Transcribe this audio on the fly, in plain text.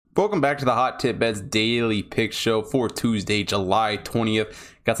Welcome back to the Hot Tip Bets Daily Pick Show for Tuesday, July 20th.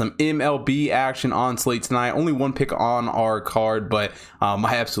 Got some MLB action on slate tonight. Only one pick on our card, but I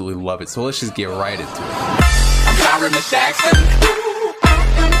absolutely love it. So let's just get right into it.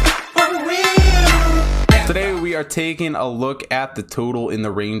 Today we are taking a look at the total in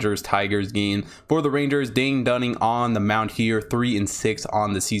the Rangers-Tigers game. For the Rangers, Dane Dunning on the mound here, 3-6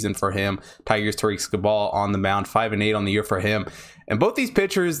 on the season for him. Tigers, Tariq Skubal on the mound, 5-8 on the year for him. And both these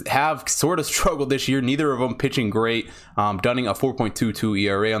pitchers have sort of struggled this year. Neither of them pitching great. Dunning a 4.22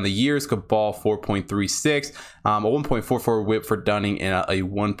 ERA on the year. Skubal 4.36. A 1.44 whip for Dunning and a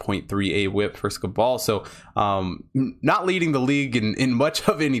 1.38 whip for Skubal. So not leading the league in much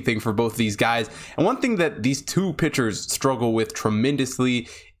of anything for both these guys. And one thing that these two pitchers struggle with tremendously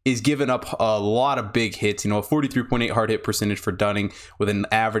is giving up a lot of big hits. A 43.8 hard hit percentage for Dunning with an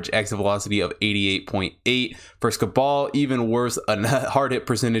average exit velocity of 88.8. For Skubal, even worse, a hard hit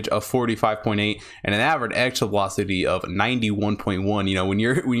percentage of 45.8 and an average exit velocity of 91.1. When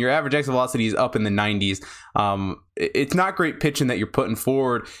your average exit velocity is up in the 90s, it's not great pitching that you're putting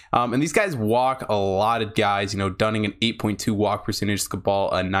forward. And these guys walk a lot of guys. Dunning an 8.2 walk percentage,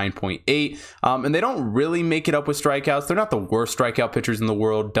 Skubal a 9.8. And they don't really make it up with strikeouts. They're not the worst strikeout pitchers in the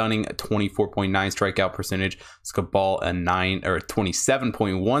world. Dunning a 24.9 strikeout percentage, Skubal a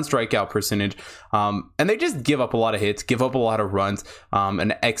 27.1 strikeout percentage. And they just give up a lot of hits, give up a lot of runs.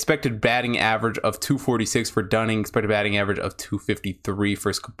 An expected batting average of 246 for Dunning, expected batting average of 253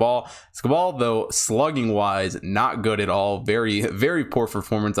 for Skubal. Skubal, though, slugging wise, not good at all. Very, very poor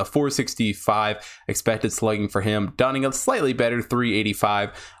performance. A 465 expected slugging for him. Dunning a slightly better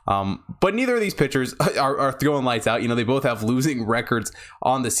 385. But neither of these pitchers are throwing lights out. They both have losing records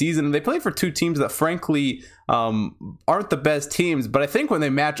on the season, and they play for two teams that frankly aren't the best teams. But I think when they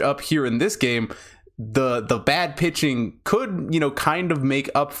match up here in this game, the bad pitching could kind of make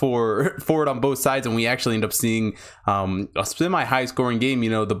up for it on both sides, and we actually end up seeing a semi high scoring game.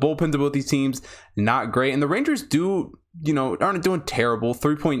 The bullpens of both these teams not great, and the Rangers aren't doing terrible.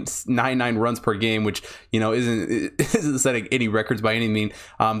 3.99 runs per game, which isn't setting any records by any means.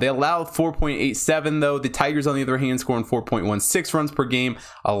 They allow 4.87 though. The Tigers, on the other hand, scoring 4.16 runs per game,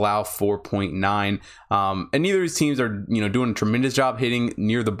 allow 4.9. And neither of these teams are doing a tremendous job hitting,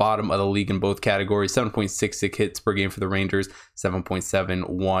 near the bottom of the league in both categories. 7.66 hits per game for the Rangers,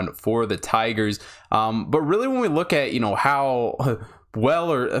 7.71 for the Tigers. But really, when we look at how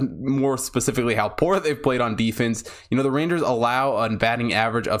well, or more specifically how poor they've played on defense, the Rangers allow a batting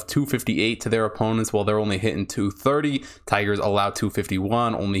average of 258 to their opponents, while they're only hitting 230. Tigers allow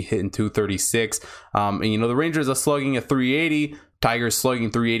 251, only hitting 236. And the Rangers are slugging at 380. Tigers slugging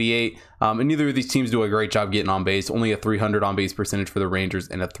 388, and neither of these teams do a great job getting on base. Only a 300 on base percentage for the Rangers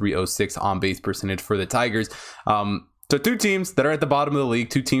and a 306 on base percentage for the Tigers. So two teams that are at the bottom of the league,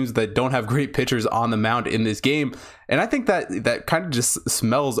 two teams that don't have great pitchers on the mound in this game. And I think that kind of just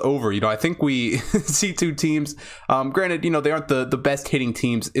smells over. I think we see two teams, granted, they aren't the best hitting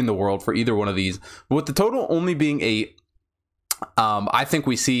teams in the world for either one of these. But with the total only being 8, I think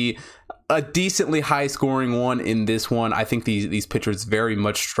we see a decently high scoring one in this one. I think these pitchers very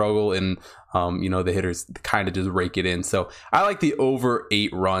much struggle, and the hitters kind of just rake it in. So I like the over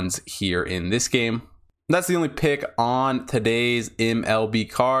 8 runs here in this game. That's the only pick on today's MLB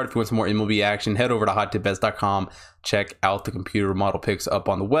card. If you want some more MLB action, head over to hottipbets.com. Check out the computer model picks up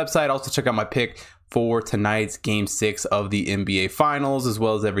on the website. Also check out my pick for tonight's Game 6 of the NBA Finals, as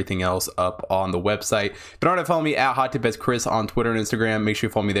well as everything else up on the website. If you don't want to follow me at HotTipBetsChris on Twitter and Instagram, make sure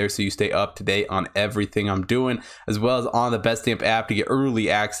you follow me there so you stay up to date on everything I'm doing, as well as on the BetStamp app to get early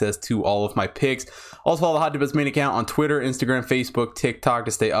access to all of my picks. Also follow the Hot Tip Bets main account on Twitter, Instagram, Facebook, TikTok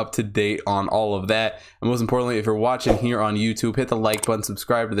to stay up to date on all of that. And most importantly, if you're watching here on YouTube, hit the like button,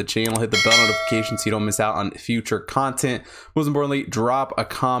 subscribe to the channel, hit the bell notification so you don't miss out on future content. Most importantly, drop a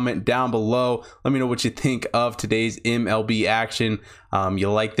comment down below. Let me know what you think of today's MLB action.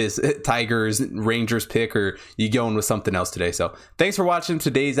 You like this Tigers Rangers pick, or you going with something else today? So thanks for watching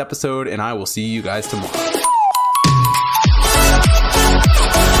today's episode, and I will see you guys tomorrow.